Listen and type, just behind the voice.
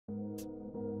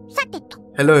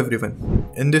Hello everyone.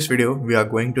 In this video, we are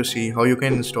going to see how you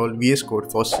can install VS Code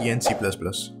for C and C++.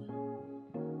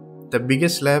 The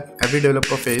biggest slap every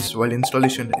developer faces while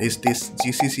installation is this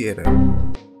GCC error.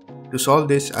 To solve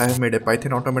this, I have made a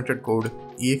Python automated code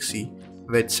exe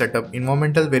which set up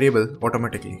environmental variable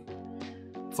automatically.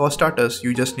 For starters,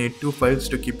 you just need two files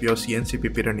to keep your C and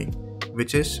CPP running,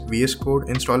 which is VS Code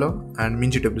installer and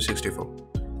Mingw64.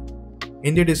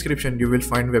 In the description, you will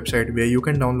find website where you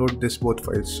can download these both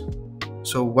files.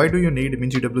 So why do you need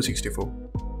Mingw64?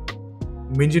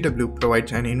 Mingw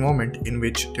provides an environment in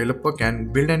which developer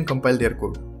can build and compile their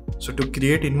code. So to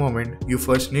create environment, you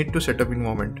first need to set up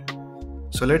environment.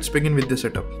 So let's begin with the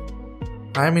setup.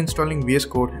 I am installing VS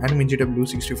Code and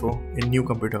Mingw64 in new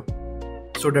computer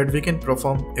so that we can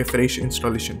perform a fresh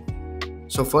installation.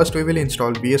 So first we will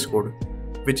install VS Code,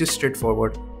 which is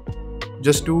straightforward.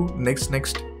 Just do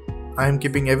next. I am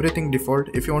keeping everything default.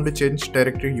 If you want to change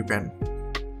directory, you can.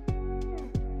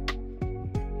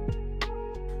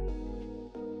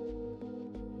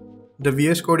 The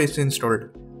VS Code is installed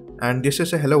and this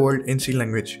is a hello world in C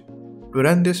language. To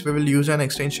run this, we will use an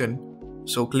extension.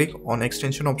 So click on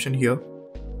extension option here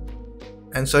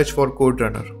and search for code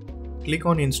runner. Click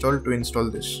on install to install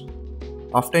this.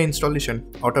 After installation,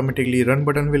 automatically run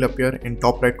button will appear in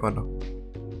top right corner.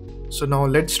 So now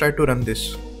let's try to run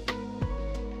this.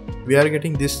 We are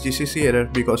getting this GCC error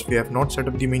because we have not set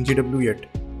up the Mingw yet.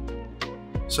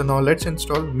 So now let's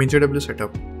install Mingw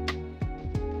setup.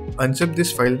 Unzip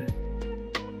this file.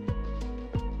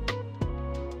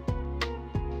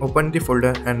 Open the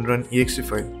folder and run exe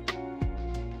file.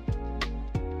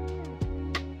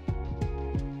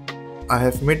 I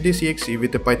have made this exe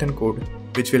with a Python code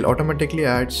which will automatically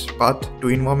add path to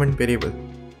environment variable.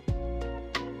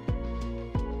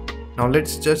 Now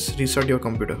let's just restart your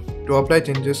computer to apply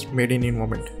changes made in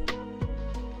environment.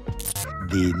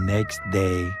 The next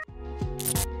day.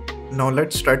 Now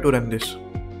let's try to run this.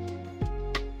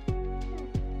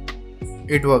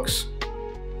 It works.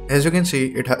 As you can see,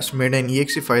 it has made an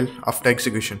exe file after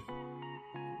execution.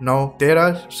 Now there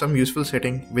are some useful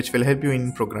settings which will help you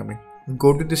in programming.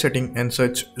 Go to the setting and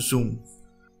search zoom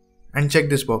and check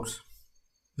this box.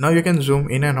 Now you can zoom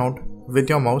in and out with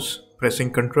your mouse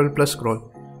pressing Ctrl plus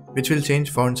scroll, which will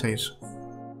change font size.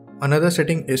 Another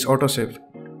setting is autosave.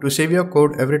 To save your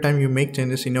code, every time you make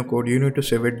changes in your code, you need to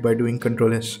save it by doing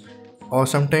Ctrl S, or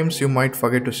sometimes you might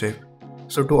forget to save.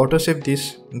 So to autosave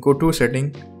this, go to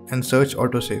setting and search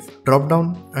autosave. Drop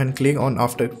down and click on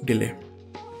after delay.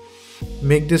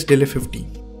 Make this delay 50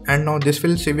 and now this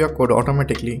will save your code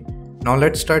automatically. Now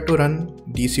let's try to run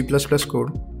the C++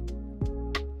 code.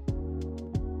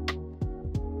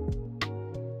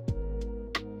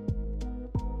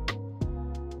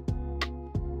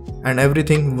 And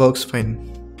everything works fine.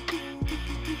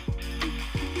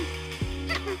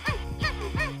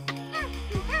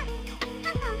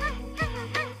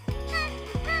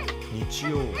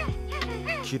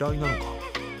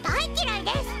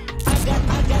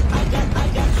 I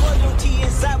got loyalty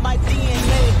inside my